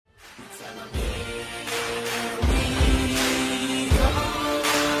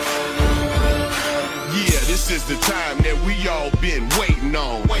is the time that we all been waiting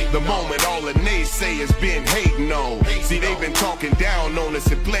on. The moment all the naysayers been hating on. See, they've been talking down on us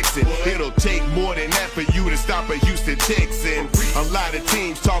and flexing. It'll take more than that for you to stop a Houston Texan. A lot of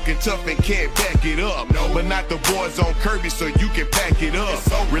teams talking tough and can't back it up. But not the boys on Kirby, so you can pack it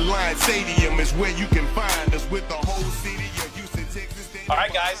up. Reliance Stadium is where you can find us with the whole city of Houston, Texas. All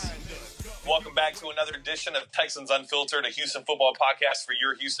right, guys. Welcome back to another edition of Texans Unfiltered, a Houston football podcast for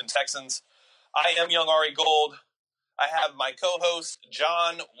your Houston Texans. I am Young Ari Gold. I have my co-host,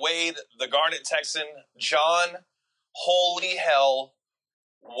 John Wade, the Garnet Texan. John, holy hell,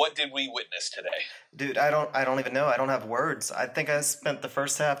 what did we witness today? Dude, I don't even know. I don't have words. I think I spent the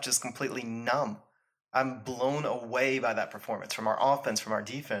first half just completely numb. I'm blown away by that performance from our offense, from our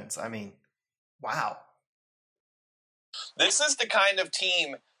defense. I mean, wow. This is the kind of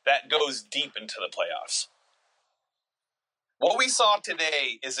team that goes deep into the playoffs. What we saw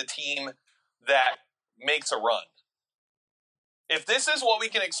today is a team that makes a run. If this is what we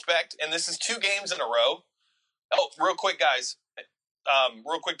can expect, and this is 2 games in a row. Oh, real quick, guys.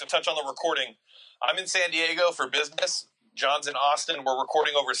 Real quick to touch on the recording. I'm in San Diego for business. John's in Austin. We're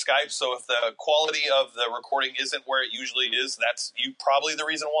recording over Skype, so if the quality of the recording isn't where it usually is, that's probably the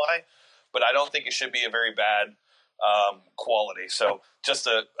reason why. But I don't think it should be a very bad quality. So just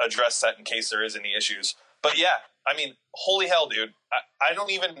to address that in case there is any issues. But yeah, I mean, holy hell, dude. I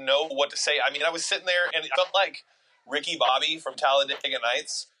don't even know what to say. I mean, I was sitting there and it felt like Ricky Bobby from Talladega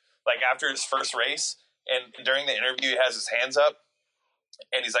Nights, like after his first race. And during the interview, he has his hands up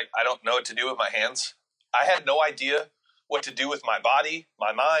and he's like, I don't know what to do with my hands. I had no idea what to do with my body,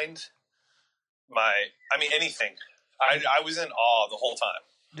 my mind, anything. I was in awe the whole time.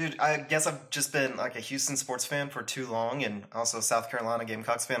 Dude, I guess I've just been like a Houston sports fan for too long and also a South Carolina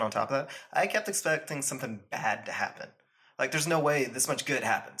Gamecocks fan on top of that. I kept expecting something bad to happen. Like, there's no way this much good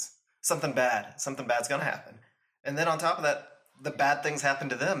happens. Something bad's going to happen. And then on top of that, the bad things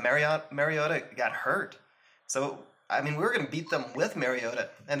happened to them. Mariota got hurt. So, I mean, we were going to beat them with Mariota,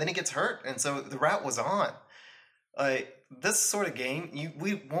 and then he gets hurt, and so the route was on. This sort of game,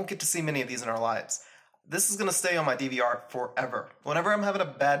 we won't get to see many of these in our lives. This is going to stay on my DVR forever. Whenever I'm having a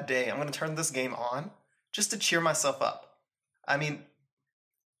bad day, I'm going to turn this game on just to cheer myself up. I mean...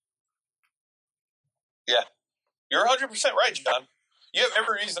 Yeah. You're 100% right, John. You have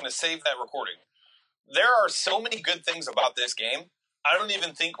every reason to save that recording. There are so many good things about this game. I don't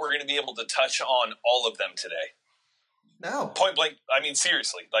even think we're going to be able to touch on all of them today. No. Point blank, I mean,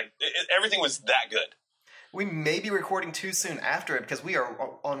 seriously. Everything was that good. We may be recording too soon after it because we are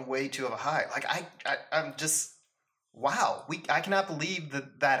on way too of a high. Like, I'm just, wow. I cannot believe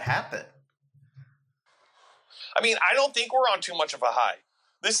that happened. I mean, I don't think we're on too much of a high.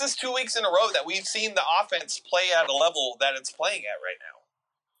 This is 2 weeks in a row that we've seen the offense play at a level that it's playing at right now.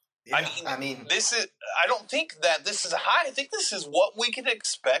 Yeah, I don't think that this is a high. I think this is what we can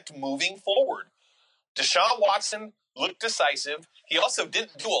expect moving forward. Deshaun Watson looked decisive. He also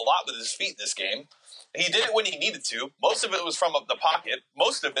didn't do a lot with his feet this game. He did it when he needed to. Most of it was from the pocket.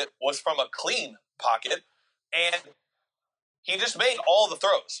 Most of it was from a clean pocket. And he just made all the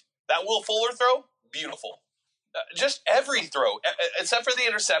throws. That Will Fuller throw, beautiful. Just every throw, except for the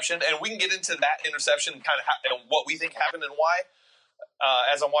interception. And we can get into that interception and kind of and what we think happened and why.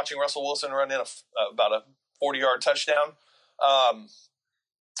 As I'm watching Russell Wilson run in about a 40-yard touchdown.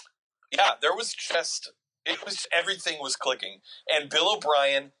 There was just... everything was clicking. And Bill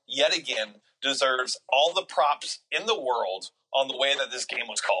O'Brien, yet again, deserves all the props in the world on the way that this game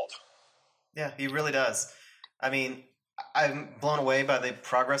was called. Yeah, he really does. I mean, I'm blown away by the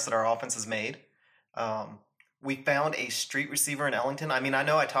progress that our offense has made. We found a street receiver in Ellington. I mean, I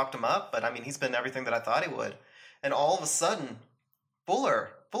know I talked him up, but I mean, he's been everything that I thought he would. And all of a sudden, Fuller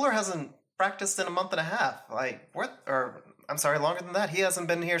hasn't practiced in a month and a half. Longer than that. He hasn't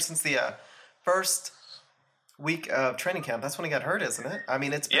been here since the first week of training camp. That's when he got hurt, isn't it? I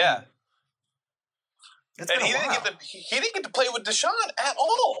mean, it's been... Yeah. He didn't get to play with Deshaun at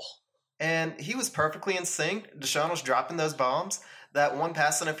all. And he was perfectly in sync. Deshaun was dropping those bombs. That one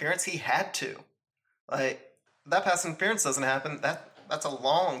pass interference, he had to. That pass interference doesn't happen. That's a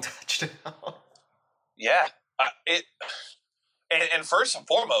long touchdown. Yeah. And first and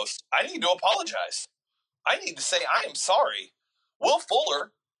foremost, I need to apologize. I need to say I am sorry. Will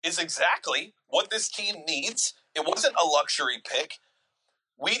Fuller is exactly what this team needs. It wasn't a luxury pick.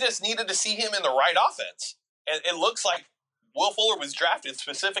 We just needed to see him in the right offense. And it looks like Will Fuller was drafted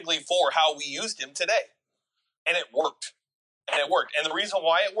specifically for how we used him today. And it worked. And the reason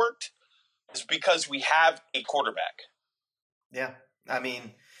why it worked is because we have a quarterback. Yeah. I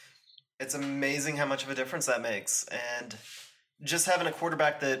mean, it's amazing how much of a difference that makes. And just having a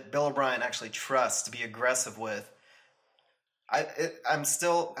quarterback that Bill O'Brien actually trusts to be aggressive with. I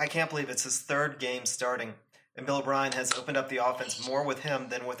can't believe it's his third game starting, and Bill O'Brien has opened up the offense more with him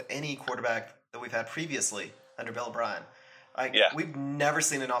than with any quarterback that we've had previously under Bill O'Brien. We've never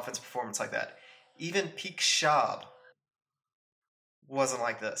seen an offense performance like that. Even Peak Schaub wasn't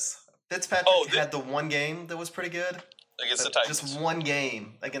like this. Fitzpatrick had the one game that was pretty good. Against the Titans. Just one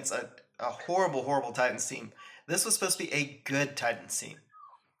game against a horrible, horrible Titans team. This was supposed to be a good Titans team.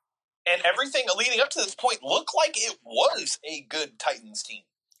 And everything leading up to this point looked like it was a good Titans team.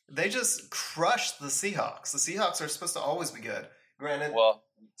 They just crushed the Seahawks. The Seahawks are supposed to always be good. Granted, Seahawks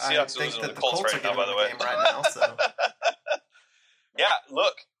I think losing that to the Colts Colts right are now, by the way. game right now. So. Yeah,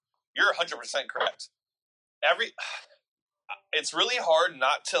 look, you're 100% correct. It's really hard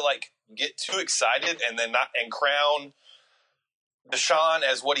not to get too excited and then crown Deshaun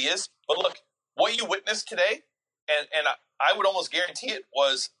as what he is. But look, what you witnessed today, and I would almost guarantee it,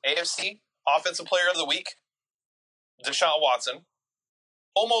 was AFC Offensive Player of the Week, Deshaun Watson.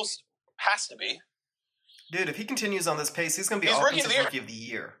 Almost has to be. Dude, if he continues on this pace, he's going to be Offensive Rookie of the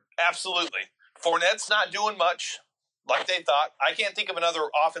Year. Absolutely. Fournette's not doing much like they thought. I can't think of another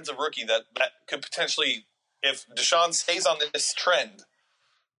offensive rookie that could potentially, if Deshaun stays on this trend,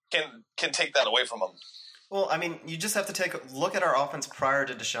 can take that away from him. Well, I mean, you just have to take a look at our offense prior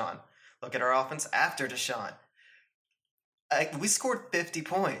to Deshaun. Look at our offense after Deshaun. We scored 50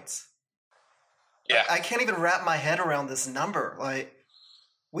 points. Yeah. I can't even wrap my head around this number.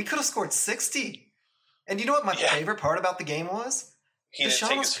 We could have scored 60. And you know what my favorite part about the game was?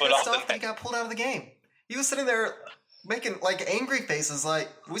 Deshaun was pissed off that he got pulled out of the game. He was sitting there making angry faces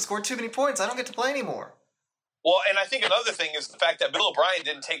we scored too many points. I don't get to play anymore. Well, and I think another thing is the fact that Bill O'Brien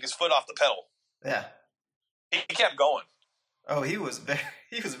didn't take his foot off the pedal. Yeah. He kept going. Oh, he was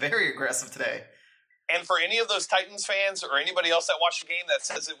very aggressive today. And for any of those Titans fans or anybody else that watched the game that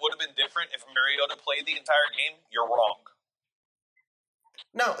says it would have been different if Mariota played the entire game, you're wrong.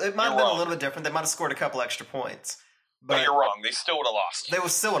 No, it might have been a little bit different. They might have scored a couple extra points. But you're wrong. They still would have lost. They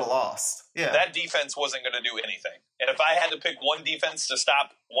still would have lost. Yeah. That defense wasn't going to do anything. And if I had to pick one defense to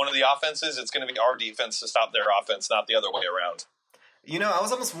stop one of the offenses, it's going to be our defense to stop their offense, not the other way around. I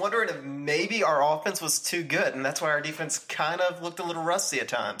was almost wondering if maybe our offense was too good, and that's why our defense kind of looked a little rusty at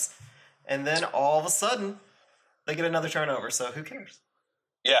times. And then all of a sudden, they get another turnover, so who cares?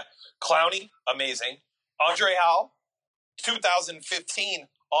 Yeah. Clowney, amazing. Andre Howell, 2015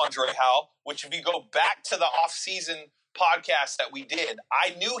 Andre Howell, which if you go back to the off-season podcast that we did,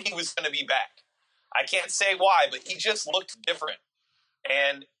 I knew he was going to be back. I can't say why, but he just looked different.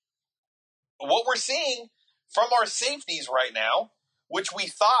 And what we're seeing from our safeties right now, which we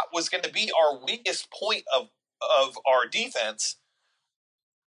thought was going to be our weakest point of our defense.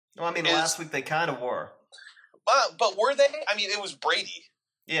 Well, I mean, last week they kind of were. But were they? I mean, it was Brady.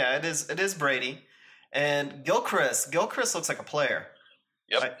 Yeah, it is Brady. And Gilchrist looks like a player.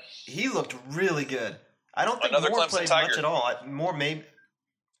 Yep. He looked really good. I don't think Moore played much at all. Moore maybe.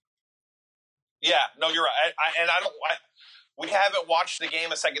 Yeah, no, you're right. We haven't watched the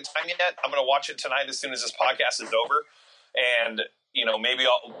game a second time yet. I'm going to watch it tonight as soon as this podcast is over, and maybe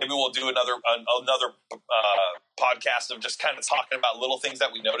we'll do another podcast of just kind of talking about little things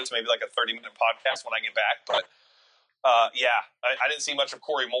that we noticed. Maybe like a 30-minute podcast when I get back. But I didn't see much of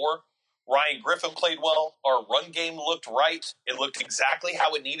Corey Moore. Ryan Griffin played well. Our run game looked right. It looked exactly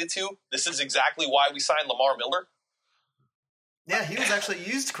how it needed to. This is exactly why we signed Lamar Miller. Yeah, he was actually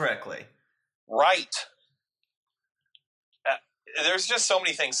used correctly. Right. There's just so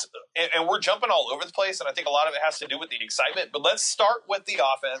many things. And we're jumping all over the place, and I think a lot of it has to do with the excitement. But let's start with the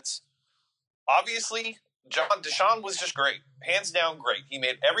offense. Obviously, Deshaun was just great. Hands down great. He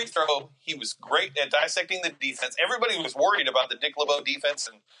made every throw. He was great at dissecting the defense. Everybody was worried about the Dick LeBeau defense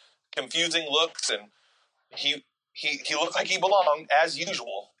and confusing looks, and he looked like he belonged as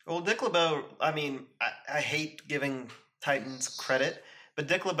usual. Well, Dick LeBeau, I mean, I hate giving Titans credit, but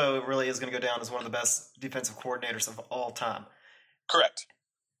Dick LeBeau really is going to go down as one of the best defensive coordinators of all time. Correct.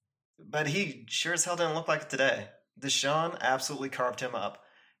 But he sure as hell didn't look like it today. Deshaun absolutely carved him up.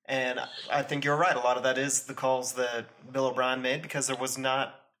 And I think you're right. A lot of that is the calls that Bill O'Brien made because there was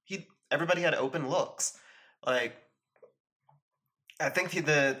not – everybody had open looks. I think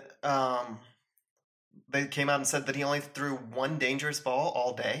they came out and said that he only threw one dangerous ball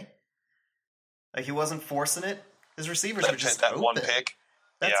all day. He wasn't forcing it. His receivers were just that open. One pick.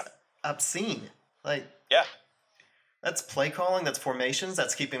 That's obscene. Yeah. That's play calling. That's formations.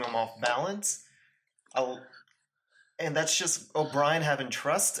 That's keeping them off balance. And that's just O'Brien having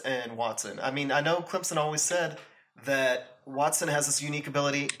trust in Watson. I mean, I know Clemson always said that Watson has this unique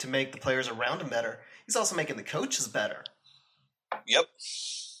ability to make the players around him better. He's also making the coaches better. Yep.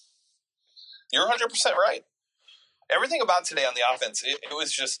 You're 100% right. Everything about today on the offense, it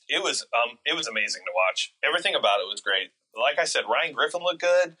was amazing to watch. Everything about it was great. Like I said, Ryan Griffin looked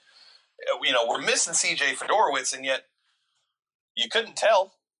good. We're missing CJ Fedorowicz, and yet you couldn't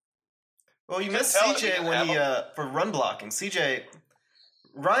tell. Well, you missed CJ when he for run blocking.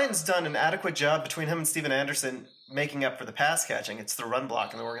 Ryan's done an adequate job between him and Steven Anderson making up for the pass catching. It's the run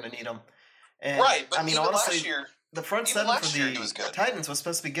blocking that we're going to need him. And, right, but honestly, last year, the front seven for the Titans was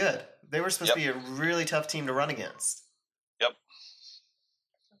supposed to be good. They were supposed to be a really tough team to run against. Yep.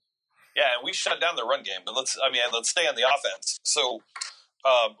 Yeah, and we shut down the run game, but let's stay on the offense. So,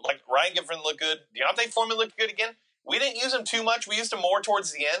 Ryan Griffin looked good. Deontay Foreman looked good again. We didn't use him too much. We used him more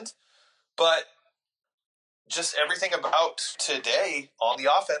towards the end, but just everything about today on the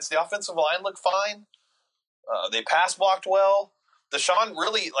offense, the offensive line looked fine. They pass blocked well. Deshaun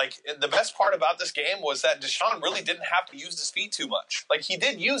really, the best part about this game was that Deshaun really didn't have to use his feet too much. He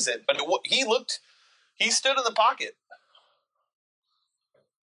did use it, but he stood in the pocket.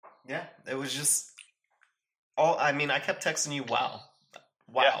 Yeah, it was just I kept texting you, wow.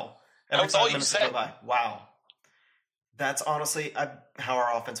 Yeah, Every was all 5 you minutes said. go by, wow. That's honestly how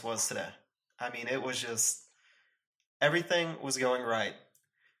our offense was today. It was just everything was going right.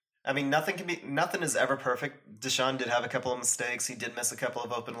 Nothing is ever perfect. Deshaun did have a couple of mistakes. He did miss a couple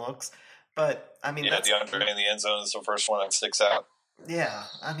of open looks. But, DeAndre in the end zone is the first one that sticks out. Yeah,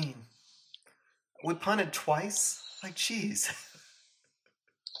 we punted twice. Jeez.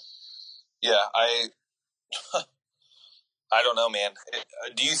 Yeah, I don't know, man.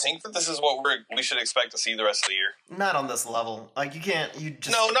 Do you think that this is what we should expect to see the rest of the year? Not on this level. No,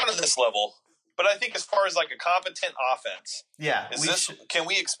 not on this level. But I think as far as a competent offense, yeah, can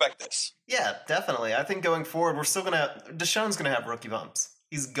we expect this? Yeah, definitely. I think going forward, we're still Deshaun's going to have rookie bumps.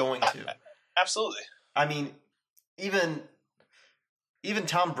 He's going to. Absolutely. Even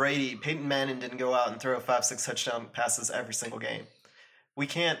Tom Brady, Peyton Manning didn't go out and throw 5-6 touchdown passes every single game. We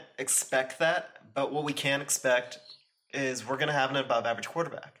can't expect that, but what we can expect is we're going to have an above-average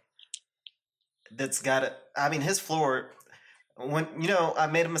quarterback. That's got it. His floor. When I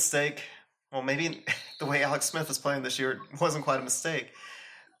made a mistake. Well, maybe the way Alex Smith is playing this year wasn't quite a mistake.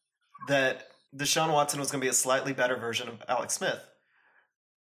 That Deshaun Watson was going to be a slightly better version of Alex Smith.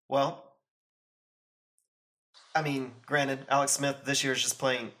 Well, granted, Alex Smith this year is just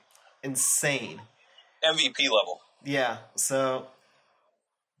playing insane. MVP level. Yeah, so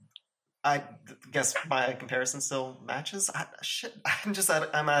I guess my comparison still matches.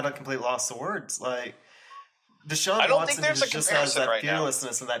 I'm at a complete loss of words. Deshaun Watson just has that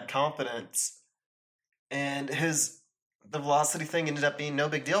fearlessness and that confidence, and the velocity thing ended up being no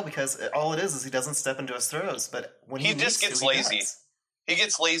big deal because all it is he doesn't step into his throws. But when he just gets lazy, he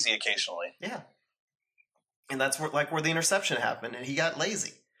gets lazy occasionally. Yeah, and that's where the interception happened, and he got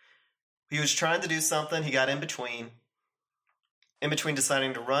lazy. He was trying to do something, he got in between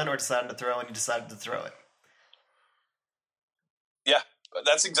deciding to run or deciding to throw, and he decided to throw it. Yeah,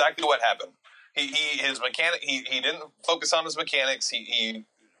 that's exactly what happened. He didn't focus on his mechanics. He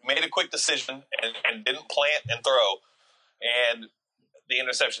made a quick decision and didn't plant and throw, and the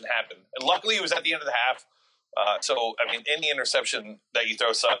interception happened. And luckily, it was at the end of the half. Any interception that you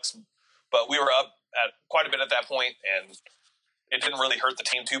throw sucks. But we were up at quite a bit at that point, and it didn't really hurt the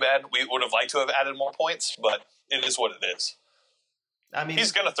team too bad. We would have liked to have added more points, but it is what it is.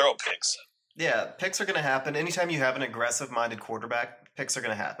 He's going to throw picks. Yeah, picks are going to happen. Anytime you have an aggressive-minded quarterback, picks are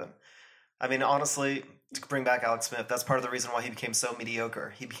going to happen. Honestly, to bring back Alex Smith, that's part of the reason why he became so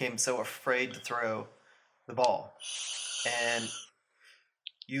mediocre. He became so afraid to throw the ball. And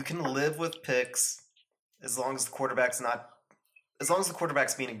you can live with picks as long as the quarterback's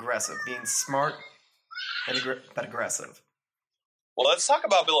being aggressive, being smart but aggressive. Well, let's talk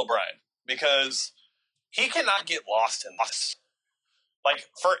about Bill O'Brien, because he cannot get lost in this.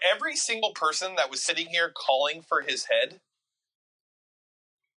 For every single person that was sitting here calling for his head,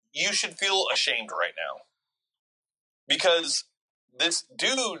 you should feel ashamed right now, because this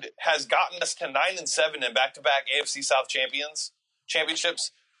dude has gotten us to 9-7 in back-to-back AFC South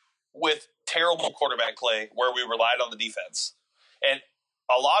championships with terrible quarterback play where we relied on the defense. And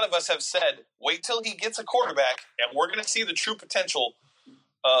a lot of us have said, wait till he gets a quarterback and we're going to see the true potential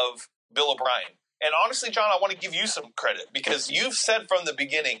of Bill O'Brien. And honestly, John, I want to give you some credit, because you've said from the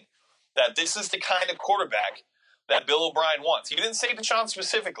beginning that this is the kind of quarterback that Bill O'Brien wants. You didn't say Deshaun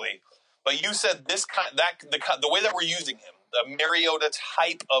specifically, but you said the way that we're using him, the Mariota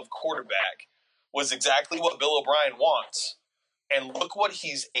type of quarterback, was exactly what Bill O'Brien wants. And look what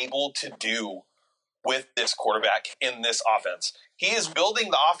he's able to do with this quarterback in this offense. He is building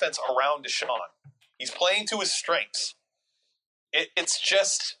the offense around Deshaun. He's playing to his strengths.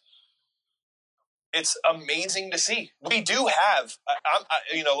 it's amazing to see. We do have,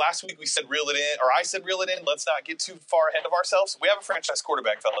 last week we said reel it in, or I said reel it in. Let's not get too far ahead of ourselves. We have a franchise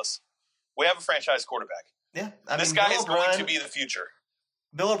quarterback, fellas. We have a franchise quarterback. Yeah. This guy is going to be the future.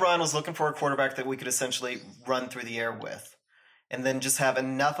 Bill O'Brien was looking for a quarterback that we could essentially run through the air with, and then just have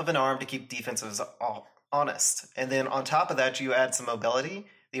enough of an arm to keep defenses honest. And then on top of that, you add some mobility,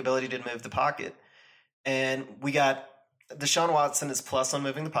 the ability to move the pocket. And we got Deshaun Watson is plus on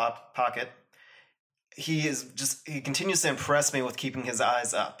moving the pocket. He continues to impress me with keeping his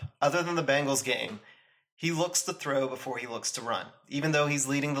eyes up. Other than the Bengals game, he looks to throw before he looks to run. Even though he's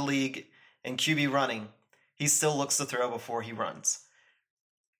leading the league in QB running, he still looks to throw before he runs.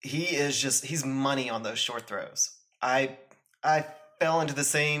 He's money on those short throws. I fell into the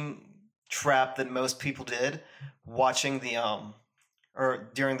same trap that most people did watching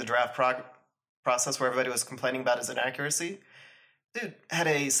during the draft process where everybody was complaining about his inaccuracy. Dude had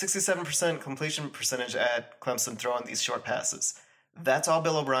a 67% completion percentage at Clemson throwing these short passes. That's all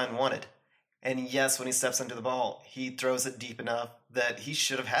Bill O'Brien wanted. And yes, when he steps into the ball, he throws it deep enough that he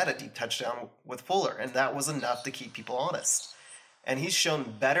should have had a deep touchdown with Fuller, and that was enough to keep people honest. And he's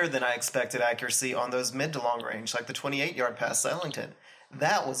shown better than I expected accuracy on those mid to long range, like the 28-yard pass to Ellington.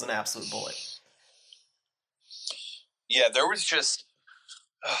 That was an absolute bullet. Yeah, there was just...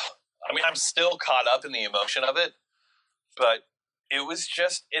 I'm still caught up in the emotion of it, but it was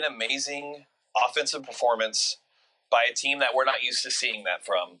just an amazing offensive performance by a team that we're not used to seeing that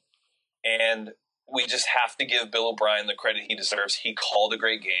from. And we just have to give Bill O'Brien the credit he deserves. He called a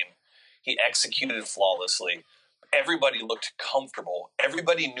great game. He executed flawlessly. Everybody looked comfortable.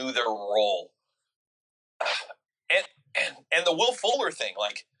 Everybody knew their role. And the Will Fuller thing,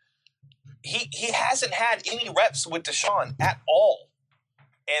 like, he hasn't had any reps with Deshaun at all.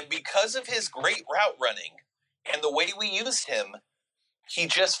 And because of his great route running and the way we used him, he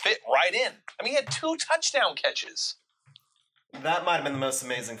just fit right in. I mean, he had 2 touchdown catches. That might have been the most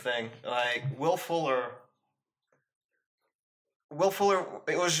amazing thing. Like, Will Fuller,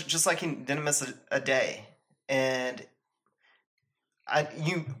 it was just like he didn't miss a day. And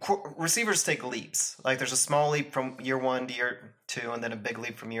receivers take leaps. Like, there's a small leap from year 1 to year 2, and then a big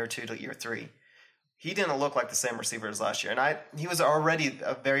leap from year 2 to year 3. He didn't look like the same receiver as last year. And he was already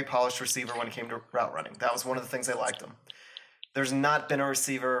a very polished receiver when it came to route running. That was one of the things I liked him. There's not been a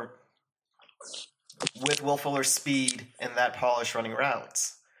receiver with Will Fuller's speed and that polish running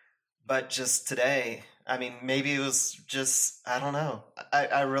routes. But just today, I mean, maybe it was just, I don't know.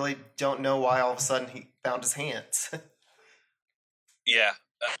 I really don't know why all of a sudden he found his hands. Yeah.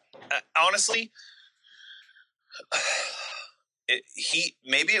 Honestly,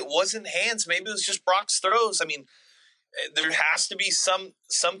 maybe it wasn't hands. Maybe it was just Brock's throws. I mean, there has to be some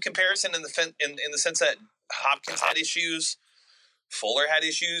comparison in the sense that Hopkins had issues, Fuller had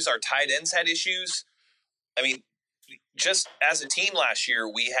issues, our tight ends had issues. I mean, just as a team last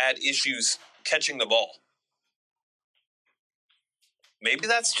year, we had issues catching the ball. Maybe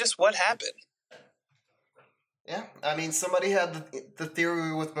that's just what happened. Yeah, I mean, somebody had the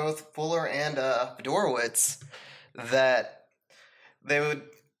theory with both Fuller and Fedorowicz that they would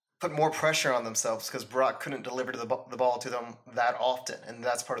put more pressure on themselves because Brock couldn't deliver the ball to them that often, and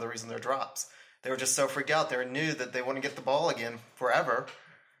that's part of the reason their drops. They were just so freaked out. They knew that they wouldn't get the ball again forever,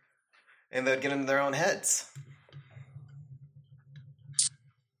 and they'd get into their own heads.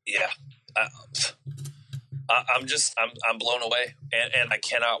 Yeah. I'm blown away, and I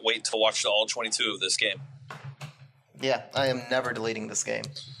cannot wait to watch all 22 of this game. Yeah, I am never deleting this game.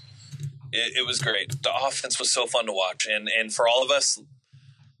 It was great. The offense was so fun to watch, and for all of us,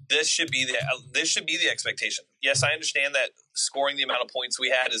 this should be the expectation. Yes, I understand that scoring the amount of points we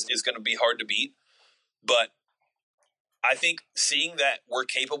had is going to be hard to beat, but I think seeing that we're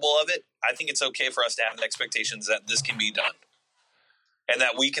capable of it, I think it's okay for us to have the expectations that this can be done, and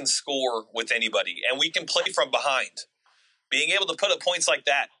that we can score with anybody, and we can play from behind. Being able to put up points like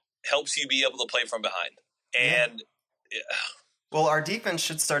that helps you be able to play from behind, and. Yeah. Well, our defense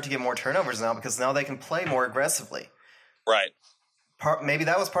should start to get more turnovers now because now they can play more aggressively. Right. Maybe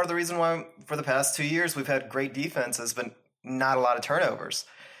that was part of the reason why for the past 2 years we've had great defenses but not a lot of turnovers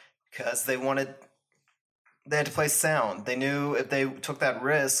because they had to play sound. They knew if they took that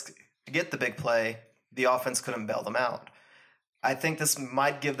risk to get the big play, the offense couldn't bail them out. I think this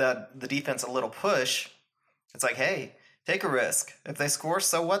might give the defense a little push. It's like, hey, take a risk. If they score,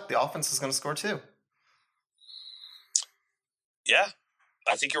 so what? The offense is going to score too. Yeah,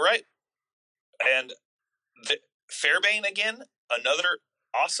 I think you're right. And Fairbairn, again, another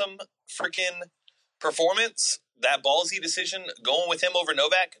awesome freaking performance. That ballsy decision, going with him over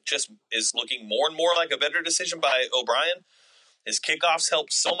Novak, just is looking more and more like a better decision by O'Brien. His kickoffs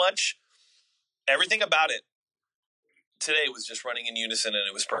helped so much. Everything about it today was just running in unison, and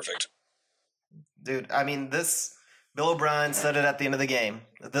it was perfect. Dude, I mean, Bill O'Brien said it at the end of the game.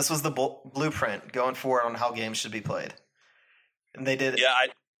 This was the blueprint going forward on how games should be played. And they did it. Yeah,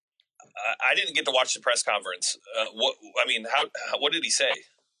 I didn't get to watch the press conference. What did he say?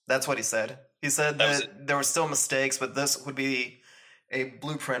 That's what he said. He said that there were still mistakes, but this would be a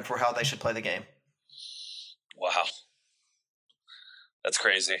blueprint for how they should play the game. Wow. That's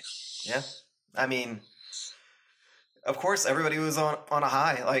crazy. Yeah. I mean, of course, everybody was on a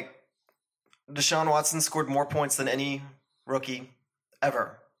high. Like, Deshaun Watson scored more points than any rookie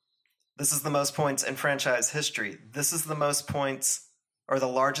ever. This is the most points in franchise history. This is the most points, or the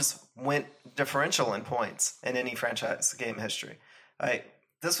largest win differential in points in any franchise game history.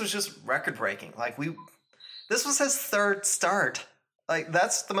 This was just record-breaking. This was his third start. Like,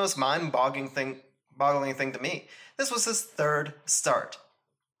 that's the most mind-boggling thing to me. This was his third start.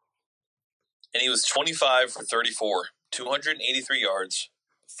 And he was 25 for 34, 283 yards,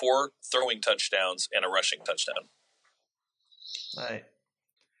 4 throwing touchdowns, and a rushing touchdown. Right.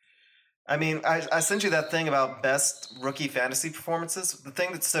 I mean, I sent you that thing about best rookie fantasy performances. The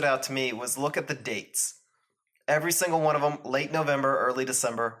thing that stood out to me was look at the dates. Every single one of them, late November, early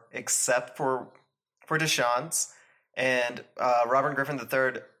December, except for Deshaun's. And Robert Griffin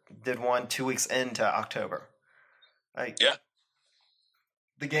III did one 2 weeks into October. Yeah.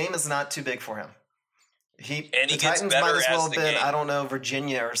 The game is not too big for him. The gets Titans better might as well as have the been, game. I don't know,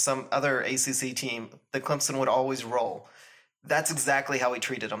 Virginia or some other ACC team that Clemson would always roll. That's exactly how he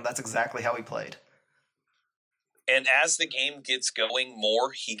treated them. That's exactly how he played. And as the game gets going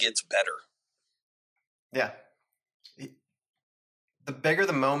more, he gets better. Yeah. The bigger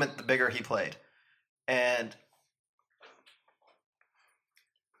the moment, the bigger he played. And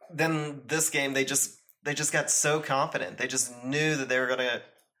then this game, they just got so confident. They just knew that they were going to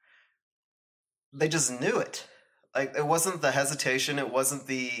 – they just knew it. Like, it wasn't the hesitation. It wasn't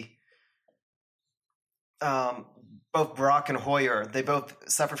the both Brock and Hoyer, they both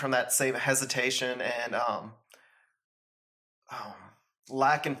suffered from that same hesitation and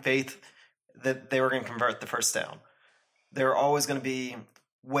lack in faith that they were going to convert the first down. They were always going to be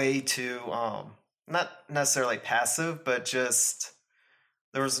way too not necessarily passive, but just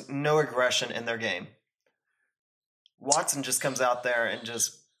there was no aggression in their game. Watson just comes out there and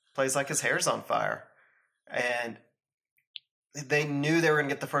just plays like his hair's on fire. And they knew they were going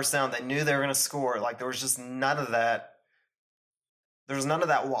to get the first down. They knew they were going to score. Like, there was just none of that. There was none of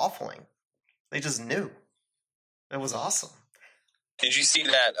that waffling. They just knew. It was awesome. Did you see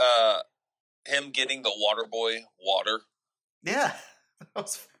that him getting the water boy water? Yeah. That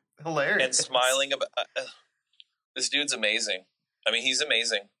was hilarious. And smiling about this dude's amazing. I mean, he's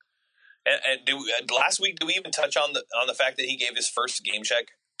amazing. And last week, did we even touch on the fact that he gave his first game check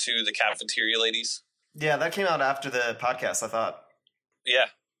to the cafeteria ladies? Yeah, that came out after the podcast, I thought. Yeah.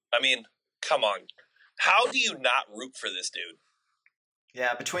 I mean, come on. How do you not root for this dude?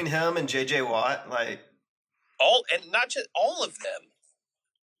 Yeah, between him and J.J. Watt, like... And not just all of them.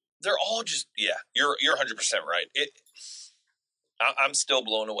 They're all just... Yeah, you're 100% right. I'm still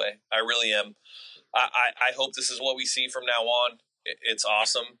blown away. I really am. I hope this is what we see from now on. It's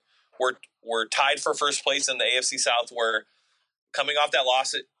awesome. We're tied for first place in the AFC South. We're coming off that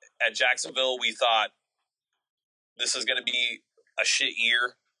loss at Jacksonville. We thought this is going to be a shit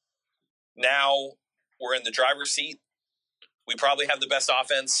year. Now we're in the driver's seat. We probably have the best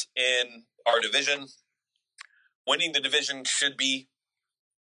offense in our division. Winning the division should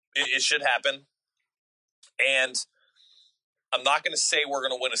happen. And I'm not going to say we're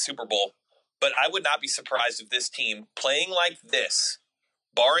going to win a Super Bowl, but I would not be surprised if this team, playing like this,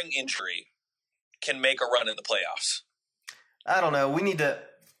 barring injury, can make a run in the playoffs. I don't know. We need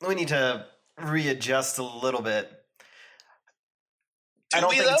to readjust a little bit. I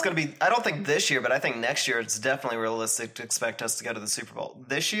don't think this year, but I think next year it's definitely realistic to expect us to go to the Super Bowl.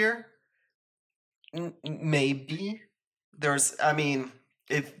 This year, maybe.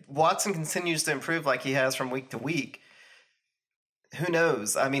 If Watson continues to improve like he has from week to week, who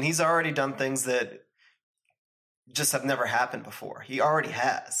knows? I mean, he's already done things that just have never happened before. He already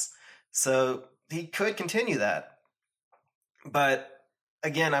has. So he could continue that. But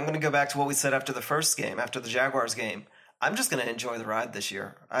again, I'm going to go back to what we said after the first game, after the Jaguars game. I'm just going to enjoy the ride this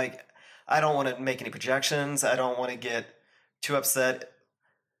year. I don't want to make any projections. I don't want to get too upset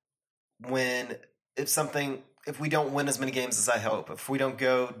if we don't win as many games as I hope, if we don't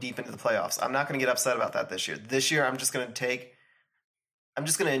go deep into the playoffs. I'm not going to get upset about that this year. This year, I'm just going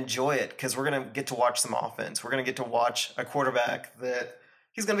to enjoy it because we're going to get to watch some offense. We're going to get to watch a quarterback that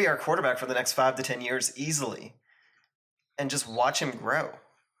he's going to be our quarterback for the next 5 to 10 years easily. and just watch him grow.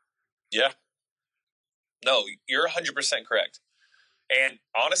 Yeah. No, you're 100% correct. And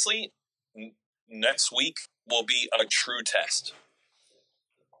honestly, next week will be a true test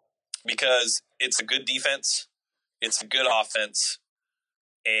because it's a good defense, it's a good offense,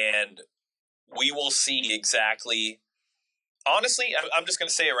 and we will see exactly. Honestly, I'm just going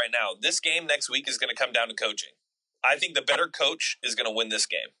to say it right now. This game next week is going to come down to coaching. I think the better coach is going to win this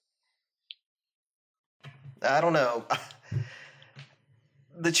game. I don't know.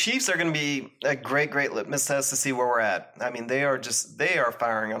 The Chiefs are going to be a great litmus test to see where we're at. I mean, they are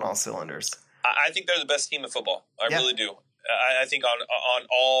firing on all cylinders. I think they're the best team in football. I really do. I think in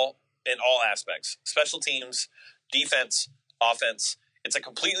all aspects, special teams, defense, offense. It's a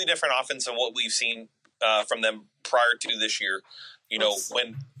completely different offense than what we've seen from them prior to this year. You know,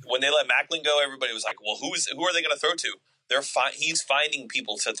 when they let Macklin go, everybody was like, "Well, who are they going to throw to?" He's finding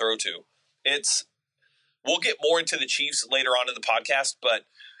people to throw to. We'll get more into the Chiefs later on in the podcast, but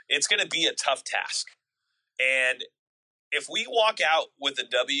it's going to be a tough task. And if we walk out with a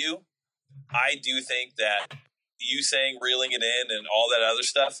W, I do think that you saying reeling it in and all that other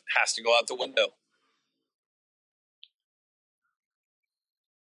stuff has to go out the window.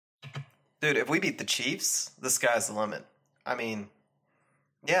 Dude, if we beat the Chiefs, the sky's the limit. I mean,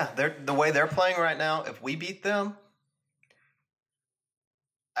 yeah, the way they're playing right now, if we beat them,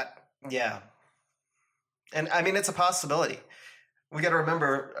 yeah. And, I mean, it's a possibility. We got to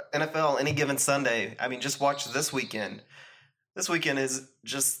remember, NFL, any given Sunday, I mean, just watch this weekend. This weekend is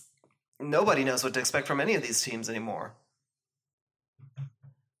just – nobody knows what to expect from any of these teams anymore.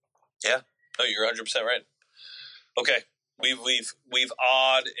 Yeah. No, you're 100% right. Okay. We've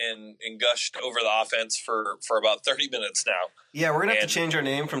awed and gushed over the offense for about 30 minutes now. Yeah, we're going to have to change our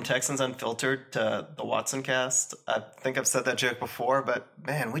name from Texans Unfiltered to the Watson Cast. I think I've said that joke before, but,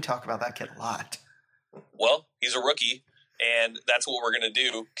 man, we talk about that kid a lot. Well, he's a rookie, and that's what we're going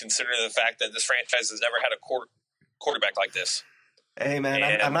to do, considering the fact that this franchise has never had a quarterback like this. Hey,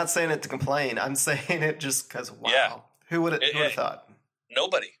 man, I'm not saying it to complain. I'm saying it just because, wow. Yeah. Who would have thought?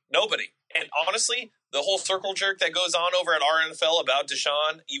 Nobody. And honestly, the whole circle jerk that goes on over at RNFL about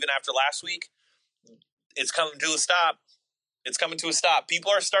Deshaun, even after last week, it's coming to a stop. It's coming to a stop.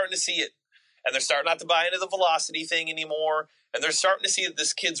 People are starting to see it, and they're starting not to buy into the velocity thing anymore, and they're starting to see that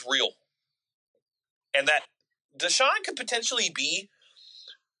this kid's real. And that Deshaun could potentially be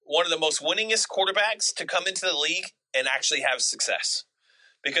one of the most winningest quarterbacks to come into the league and actually have success.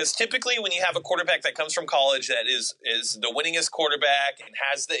 Because typically when you have a quarterback that comes from college that is the winningest quarterback and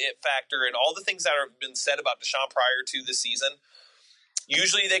has the it factor and all the things that have been said about Deshaun prior to this season,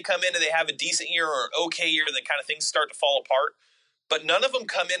 usually they come in and they have a decent year or an okay year and then kind of things start to fall apart. But none of them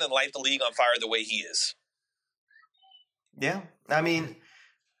come in and light the league on fire the way he is. Yeah. I mean,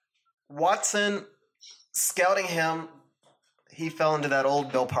 Watson... Scouting him, he fell into that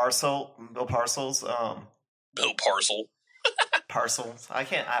old Bill Parcells. Bill Parcell. Parcells. I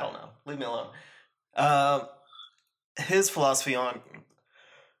don't know. Leave me alone. His philosophy on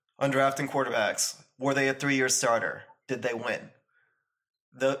drafting quarterbacks. Were they a 3-year starter? Did they win?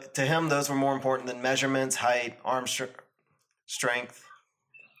 To him, those were more important than measurements, height, arm strength.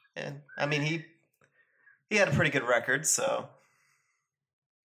 And, I mean, he had a pretty good record, so...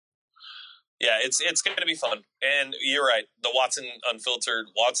 Yeah, it's going to be fun. And you're right. The Watson Unfiltered,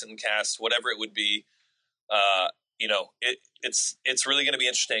 Watson Cast, whatever it would be, it's really going to be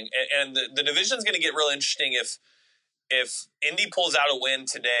interesting. And the division's going to get real interesting if Indy pulls out a win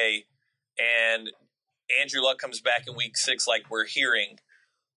today and Andrew Luck comes back in week 6 like we're hearing.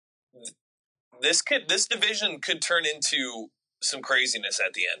 This division could turn into some craziness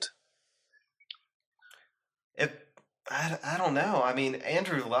at the end. I don't know. I mean,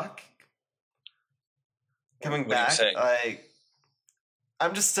 Andrew Luck coming back,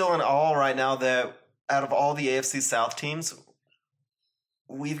 I'm just still in awe right now that out of all the AFC South teams,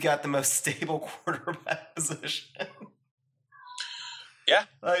 we've got the most stable quarterback position. Yeah.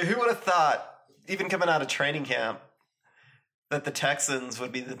 Who would have thought, even coming out of training camp, that the Texans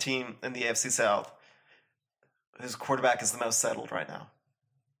would be the team in the AFC South whose quarterback is the most settled right now?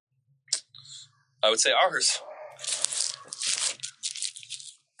 I would say ours.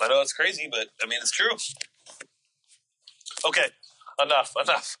 I know it's crazy, but, I mean, it's true. Okay, enough. Let's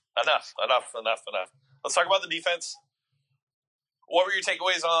talk about the defense. What were your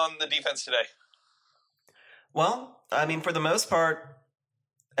takeaways on the defense today? Well, I mean, for the most part,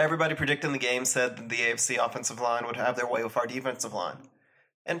 everybody predicting the game said that the AFC offensive line would have their way with our defensive line.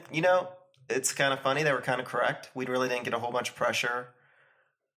 And, it's kind of funny. They were kind of correct. We really didn't get a whole bunch of pressure.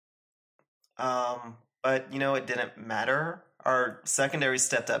 But, it didn't matter. Our secondary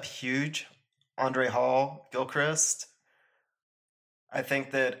stepped up huge. Andre Hall, Gilchrist. I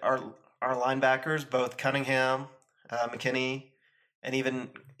think that our linebackers, both Cunningham, McKinney, and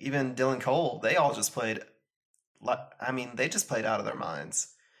even Dylan Cole, they all just played. I mean, they just played out of their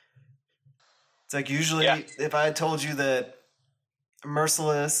minds. It's like usually if I had told you that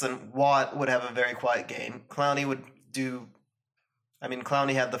Merciless and Watt would have a very quiet game, Clowney would do. I mean,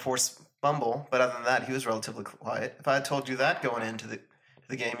 Clowney had the forced fumble, but other than that, he was relatively quiet. If I had told you that going into the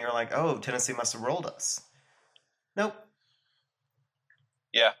game, you're like, oh, Tennessee must have rolled us. Nope.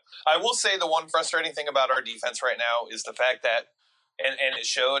 Yeah. I will say the one frustrating thing about our defense right now is the fact that, and it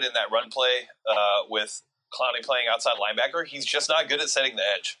showed in that run play with Clowney playing outside linebacker, he's just not good at setting the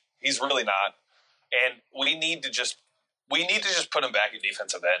edge. He's really not. And we need to just put him back at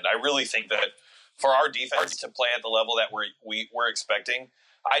defensive end. I really think that for our defense to play at the level that we're expecting,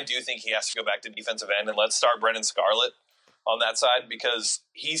 I do think he has to go back to defensive end, and let's start Brennan Scarlett on that side because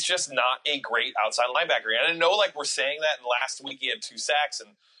he's just not a great outside linebacker. And I know like we're saying that, and last week he had 2 sacks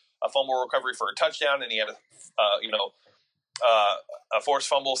and a fumble recovery for a touchdown, and he had a forced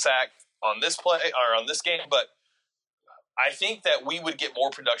fumble sack on this play or on this game. But I think that we would get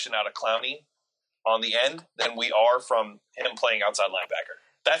more production out of Clowney on the end than we are from him playing outside linebacker.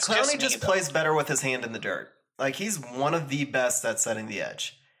 That's Clowney just plays better with his hand in the dirt. Like, he's one of the best at setting the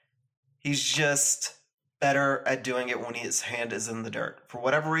edge. He's just better at doing it when his hand is in the dirt. For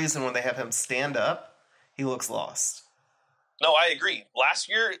whatever reason, when they have him stand up, he looks lost. No, I agree. Last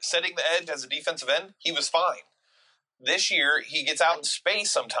year, setting the edge as a defensive end, he was fine. This year, he gets out in space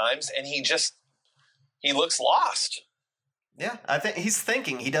sometimes, and he looks lost. Yeah, I think he's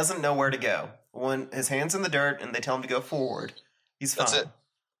thinking. He doesn't know where to go. When his hand's in the dirt and they tell him to go forward, he's fine. That's it.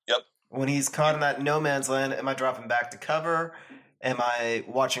 Yep. When he's caught in that no man's land, am I dropping back to cover? Am I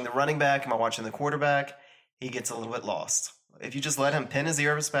watching the running back? Am I watching the quarterback? He gets a little bit lost. If you just let him pin his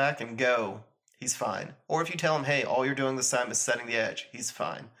ears back and go, he's fine. Or if you tell him, hey, all you're doing this time is setting the edge, he's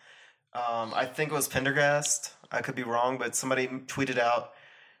fine. I think it was Pendergast. I could be wrong, but somebody tweeted out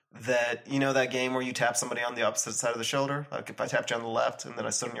that, you know, that game where you tap somebody on the opposite side of the shoulder? Like if I tapped you on the left and then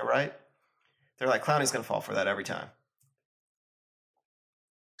I stood on your right? They're like, Clowney's going to fall for that every time.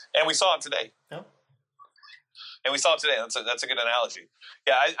 And we saw it today. Yep. And we saw it today. That's a good analogy.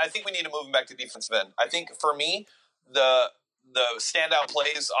 Yeah, I think we need to move him back to defensive end. I think for me, the standout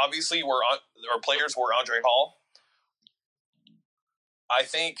plays obviously players were Andre Hall. I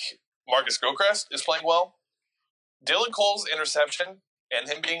think Marcus Gilchrist is playing well. Dylan Cole's interception and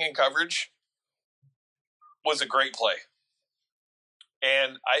him being in coverage was a great play.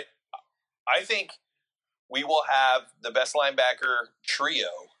 And I think we will have the best linebacker trio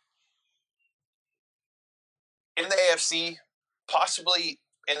in the AFC, possibly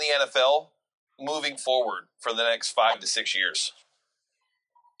in the NFL, moving forward for the next 5 to 6 years.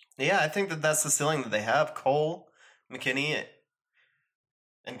 Yeah, I think that's the ceiling that they have. Cole, McKinney,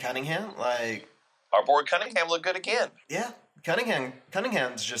 and Cunningham. Like, our boy Cunningham looked good again. Yeah,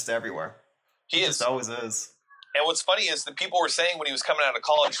 Cunningham's just everywhere. He just always is. And what's funny is that people were saying when he was coming out of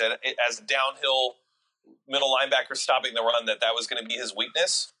college that as a downhill middle linebacker stopping the run that was going to be his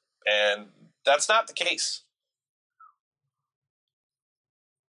weakness, and that's not the case.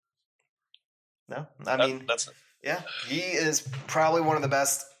 No, I mean, he is probably one of the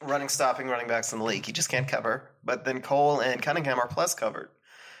best stopping running backs in the league. He just can't cover. But then Cole and Cunningham are plus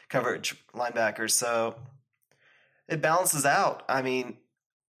coverage linebackers, so it balances out. I mean,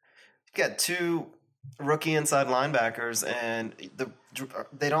 you got 2 rookie inside linebackers, and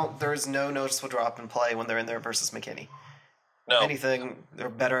there's no noticeable drop in play when they're in there versus McKinney. No. If anything, they're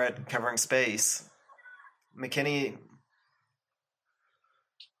better at covering space. McKinley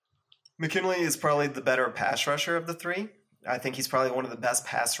is probably the better pass rusher of the 3. I think he's probably one of the best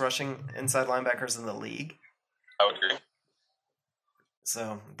pass rushing inside linebackers in the league. I would agree.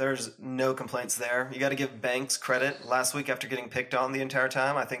 So there's no complaints there. You got to give Banks credit. Last week, after getting picked on the entire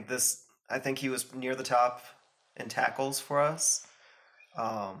time, I think he was near the top in tackles for us.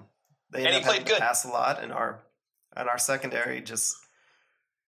 They ended up having to pass a lot, and our secondary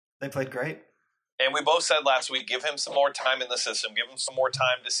they played great. And we both said last week, give him some more time in the system. Give him some more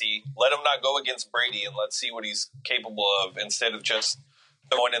time to see. Let him not go against Brady, and let's see what he's capable of instead of just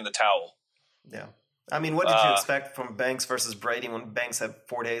throwing in the towel. Yeah. I mean, what did you expect from Banks versus Brady when Banks had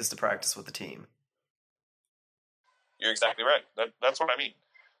 4 days to practice with the team? You're exactly right. That's what I mean.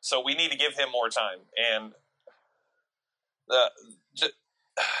 So we need to give him more time. And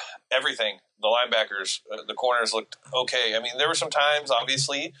everything, the linebackers, the corners looked okay. I mean, there were some times,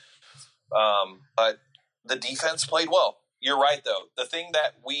 obviously, but the defense played well. You're right, though. The thing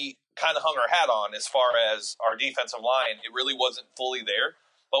that we kind of hung our hat on as far as our defensive line, it really wasn't fully there.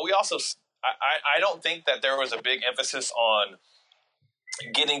 But we also, I don't think that there was a big emphasis on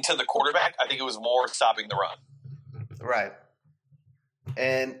getting to the quarterback. I think it was more stopping the run. Right.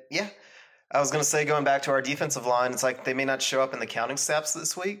 And, yeah, I was going to say, going back to our defensive line, it's like they may not show up in the counting stats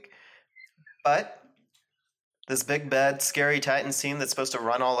this week, but this big, bad, scary Titans team that's supposed to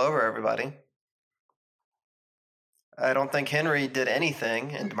run all over everybody, I don't think Henry did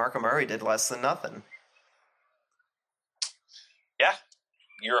anything, and DeMarco Murray did less than nothing. Yeah,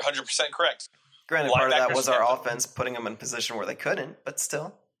 you're 100% correct. Granted, part of that was our offense putting them in a position where they couldn't, but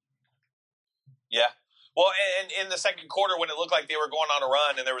still. Yeah. Well, and in the second quarter, when it looked like they were going on a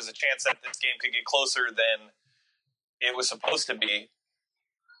run and there was a chance that this game could get closer than it was supposed to be,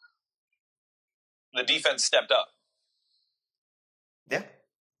 the defense stepped up. Yeah.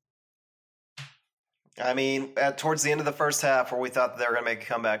 I mean, towards the end of the first half, where we thought they were going to make a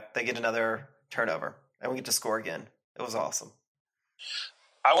comeback, they get another turnover, and we get to score again. It was awesome.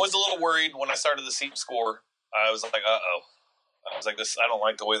 I was a little worried when I started to see the score. I was like, uh-oh. I was like, I don't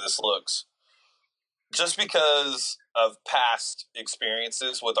like the way this looks. Just because of past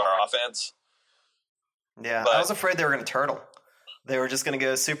experiences with our offense. Yeah, I was afraid they were going to turtle. They were just going to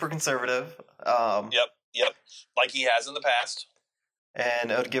go super conservative. Yep, like he has in the past.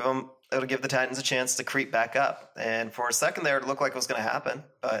 And it would give the Titans a chance to creep back up. And for a second there, it looked like it was going to happen.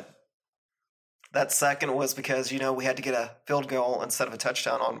 But that second was because, we had to get a field goal instead of a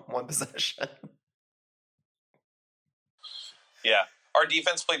touchdown on one possession. Yeah, our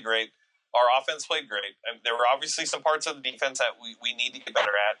defense played great. Our offense played great. And there were obviously some parts of the defense that we need to get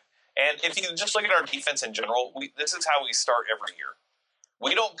better at. And if you just look at our defense in general, this is how we start every year.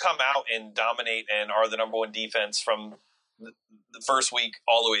 We don't come out and dominate and are the number one defense from the first week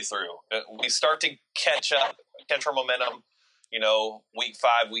all the way through. We start to catch our momentum, week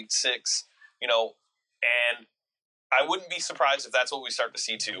 5, week 6, and I wouldn't be surprised if that's what we start to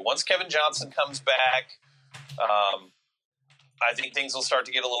see too. Once Kevin Johnson comes back, I think things will start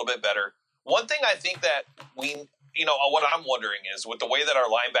to get a little bit better. One thing I think that what I'm wondering is, with the way that our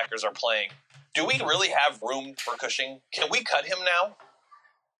linebackers are playing, do we really have room for Cushing? Can we cut him now?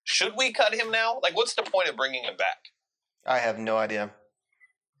 Should we cut him now? Like, what's the point of bringing him back? I have no idea.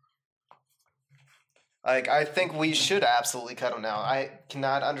 I think we should absolutely cut him now. I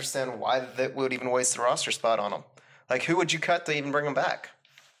cannot understand why that would even waste the roster spot on him. Who would you cut to even bring him back?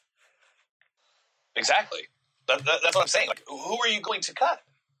 Exactly. That's what I'm saying. Who are you going to cut?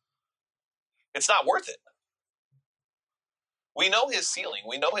 It's not worth it. We know his ceiling.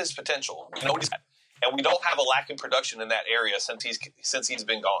 We know his potential. We know what he's at. And we don't have a lack in production in that area since he's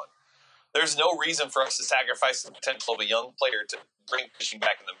been gone. There's no reason for us to sacrifice the potential of a young player to bring Cushing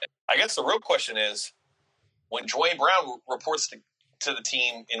back in the mix. I guess the real question is, when Dwayne Brown reports to the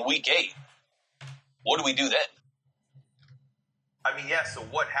team in week 8, what do we do then? I mean, yeah, so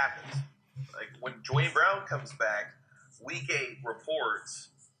what happens? When Dwayne Brown comes back, week 8 reports,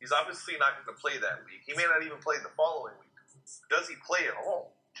 he's obviously not going to play that week. He may not even play the following week. Does he play at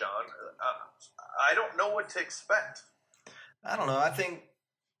all, John? I don't know what to expect. I don't know. I think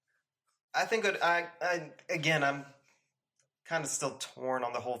again, I'm kind of still torn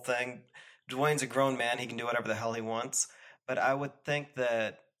on the whole thing. Dwayne's a grown man. He can do whatever the hell he wants. But I would think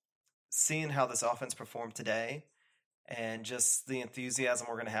that seeing how this offense performed today and just the enthusiasm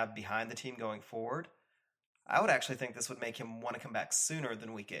we're going to have behind the team going forward, I would actually think this would make him want to come back sooner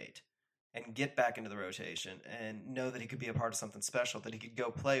than week 8 and get back into the rotation and know that he could be a part of something special, that he could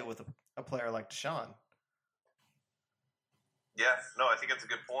go play with a player like Deshaun. Yeah, no, I think it's a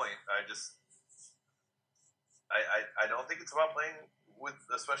good point. I don't think it's about playing with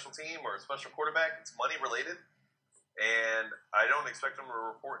a special team or a special quarterback. It's money related, and I don't expect him to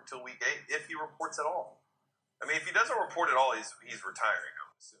report until week 8 if he reports at all. I mean, if he doesn't report at all, he's retiring, I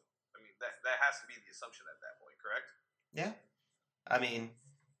would assume. I mean, that has to be the assumption at that point, correct? Yeah. I mean,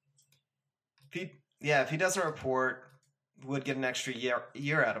 if he doesn't report, would get an extra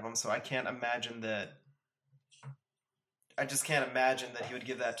year out of him, so I just can't imagine that he would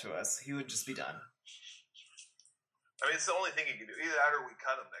give that to us. He would just be done. I mean, it's the only thing he can do. Either that or we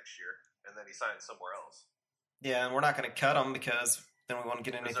cut him next year, and then he signs somewhere else. Yeah, and we're not going to cut him because then we won't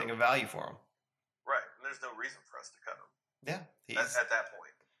get anything of value for him. Right, and there's no reason for us to cut him. Yeah. At that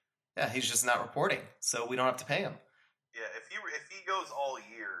point. Yeah, he's just not reporting, so we don't have to pay him. Yeah, if he goes all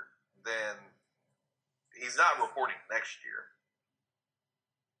year, then he's not reporting next year.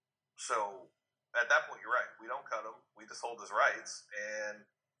 So at that point, you're right. We don't cut him. We just hold his rights. And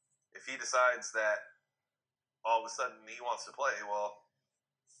if he decides that all of a sudden he wants to play, well,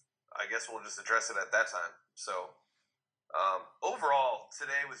 I guess we'll just address it at that time. So overall,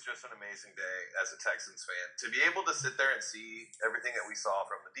 today was just an amazing day as a Texans fan. To be able to sit there and see everything that we saw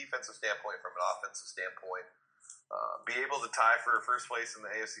from a defensive standpoint, from an offensive standpoint, be able to tie for first place in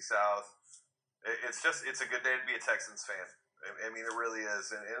the AFC South. It's a good day to be a Texans fan. I mean, it really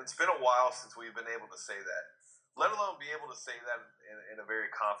is. And it's been a while since we've been able to say that, let alone be able to say that in a very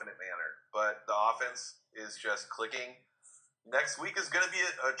confident manner. But the offense is just clicking. Next week is going to be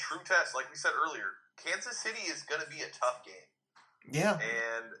a true test. Like we said earlier, Kansas City is going to be a tough game. Yeah.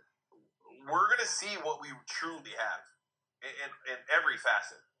 And we're going to see what we truly have in every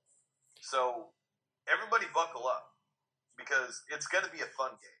facet. So everybody buckle up because it's going to be a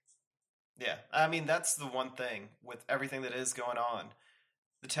fun game. Yeah, I mean, that's the one thing with everything that is going on.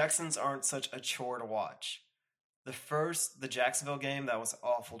 The Texans aren't such a chore to watch. The Jacksonville game, that was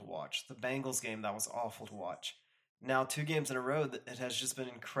awful to watch. The Bengals game, that was awful to watch. Now, 2 games in a row, it has just been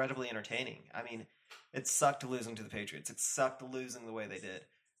incredibly entertaining. I mean, it sucked losing to the Patriots. It sucked losing the way they did.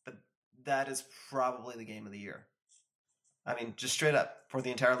 But that is probably the game of the year. I mean, just straight up, for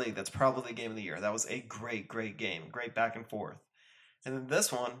the entire league, that's probably the game of the year. That was a great, great game. Great back and forth. And then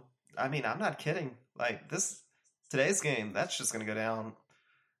this one, I mean, I'm not kidding. Like, today's game, that's just going to go down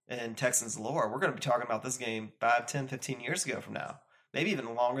in Texans lore. We're going to be talking about this game 5, 10, 15 years ago from now. Maybe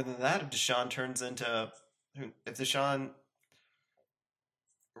even longer than that if Deshaun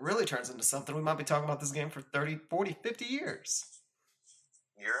really turns into something. We might be talking about this game for 30, 40, 50 years.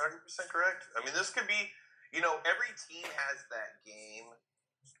 You're 100% correct. I mean, this could be, every team has that game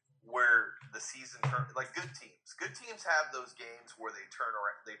where the season like good teams have those games where they turn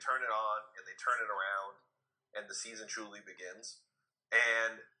it on and they turn it around and the season truly begins.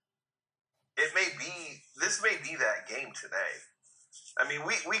 And this may be that game today. I mean,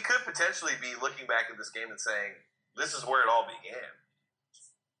 we could potentially be looking back at this game and saying this is where it all began.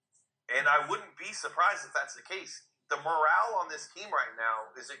 And I wouldn't be surprised if that's the case. The morale on this team right now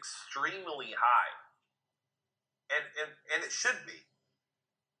is extremely high. And it should be.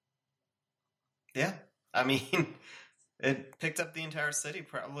 Yeah, I mean, it picked up the entire city,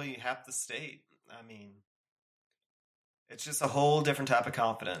 probably half the state. I mean, it's just a whole different type of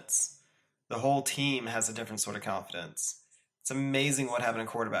confidence. The whole team has a different sort of confidence. It's amazing what having a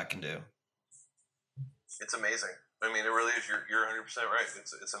quarterback can do. It's amazing. I mean, it really is. You're 100% right.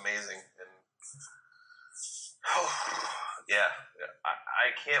 It's amazing. And yeah,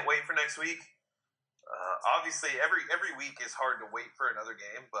 I can't wait for next week. Obviously, every week is hard to wait for another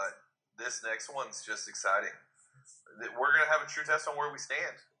game, but this next one's just exciting. We're going to have a true test on where we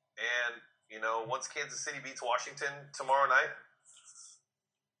stand. And, once Kansas City beats Washington tomorrow night,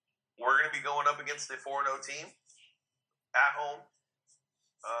 we're going to be going up against a 4-0 team at home.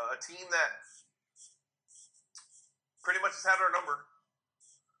 A team that pretty much has had our number.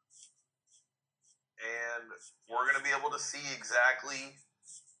 And we're going to be able to see exactly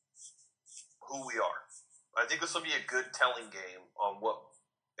who we are. I think this will be a good telling game on what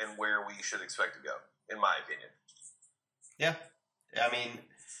and where we should expect to go, in my opinion. Yeah. I mean,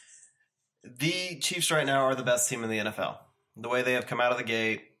 the Chiefs right now are the best team in the NFL. The way they have come out of the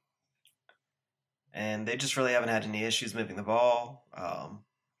gate, and they just really haven't had any issues moving the ball.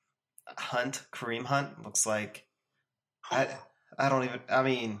 Kareem Hunt, looks like I don't even. I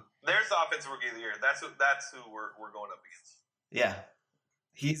mean, there's the offensive rookie of the year. That's who we're going up against. Yeah,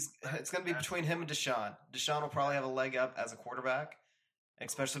 it's going to be between him and Deshaun. Deshaun will probably have a leg up as a quarterback,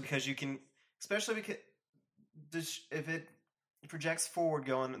 especially because if it projects forward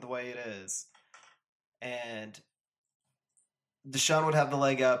going the way it is, and Deshaun would have the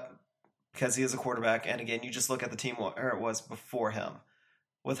leg up because he is a quarterback. And again, you just look at the team where it was before him.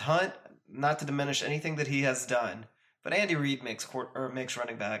 With Hunt, not to diminish anything that he has done, but Andy Reid makes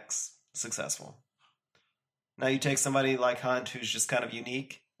running backs successful. Now you take somebody like Hunt, who's just kind of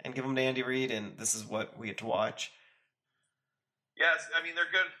unique, and give him to Andy Reid, and this is what we get to watch. Yes, I mean, they're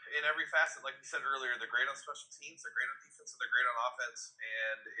good in every facet. Like we said earlier, they're great on special teams, they're great on defense, and they're great on offense.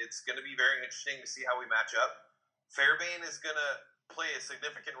 And it's going to be very interesting to see how we match up. Fairbairn is going to play a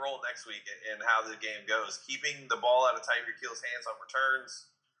significant role next week in how the game goes. Keeping the ball out of Tyreek Hill's hands on returns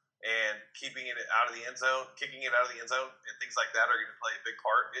and keeping it out of the end zone, kicking it out of the end zone, and things like that are going to play a big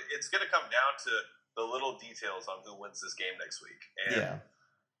part. It's going to come down to the little details on who wins this game next week. And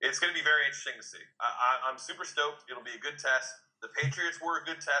it's going to be very interesting to see. I'm super stoked. It'll be a good test. The Patriots were a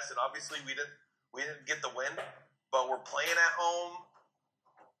good test, and obviously we didn't get the win, but we're playing at home.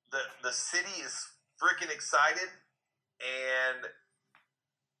 The city is freaking excited, and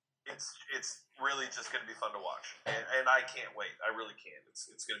it's really just going to be fun to watch, and I can't wait. I really can't. It's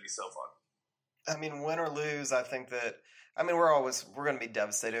going to be so fun. I mean, win or lose, I think that. I mean, we're going to be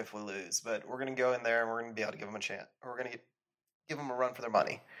devastated if we lose, but we're going to go in there and we're going to be able to give them a chance. We're going to give them a run for their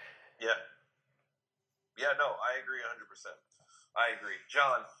money. Yeah. Yeah. No, I agree 100%. I agree,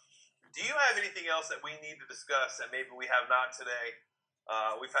 John. Do you have anything else that we need to discuss that maybe we have not today?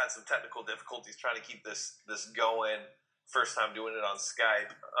 We've had some technical difficulties trying to keep this going. First time doing it on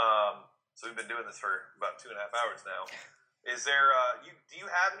Skype. So we've been doing this for about 2.5 hours now. Is there, do you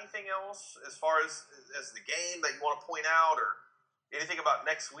have anything else as far as the game that you want to point out, or anything about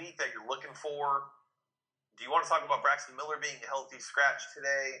next week that you're looking for? Do you want to talk about Braxton Miller being a healthy scratch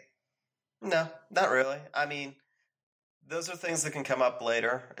today? No, not really. I mean, those are things that can come up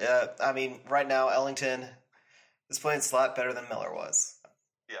later. I mean, right now, Ellington is playing slot better than Miller was.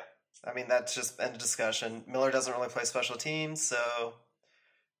 Yeah. I mean, that's just end of discussion. Miller doesn't really play special teams, so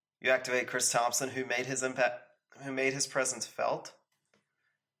you activate Chris Thompson, who made his presence felt.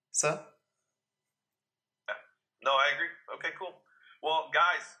 So? Yeah. No, I agree. Okay, cool. Well,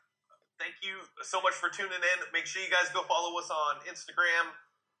 guys, thank you so much for tuning in. Make sure you guys go follow us on Instagram,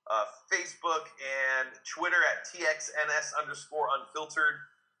 Facebook, and Twitter at TXNS_unfiltered.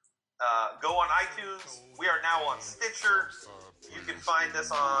 Go on iTunes. We are now on Stitcher. You can find us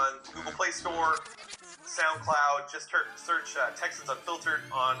on Google Play Store, SoundCloud. Just search Texans Unfiltered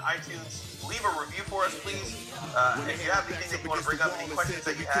on iTunes. Leave a review for us, please. If you have anything that you want to bring up, any questions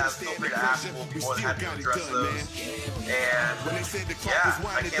that you have, feel free to ask. We'll be more than happy to address those. And yeah, I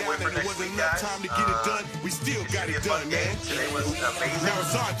can't wait for next week, guys. It's going to be a fun game. Today was amazing. Now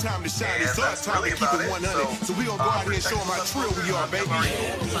it's our time to shine. It's our time to keep it 100. So we gonna go out here and show them how trill we are, baby.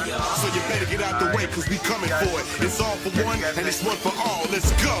 So you better get out the way, cause we coming for it. It's all for one and it's one for all.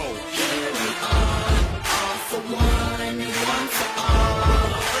 Let's go. All for one and one for all.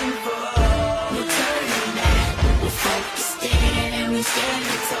 No turning back. We're focused in and we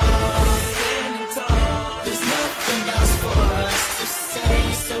standing tall. There's nothing else for us to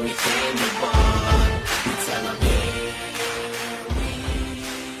say, so we came to ball.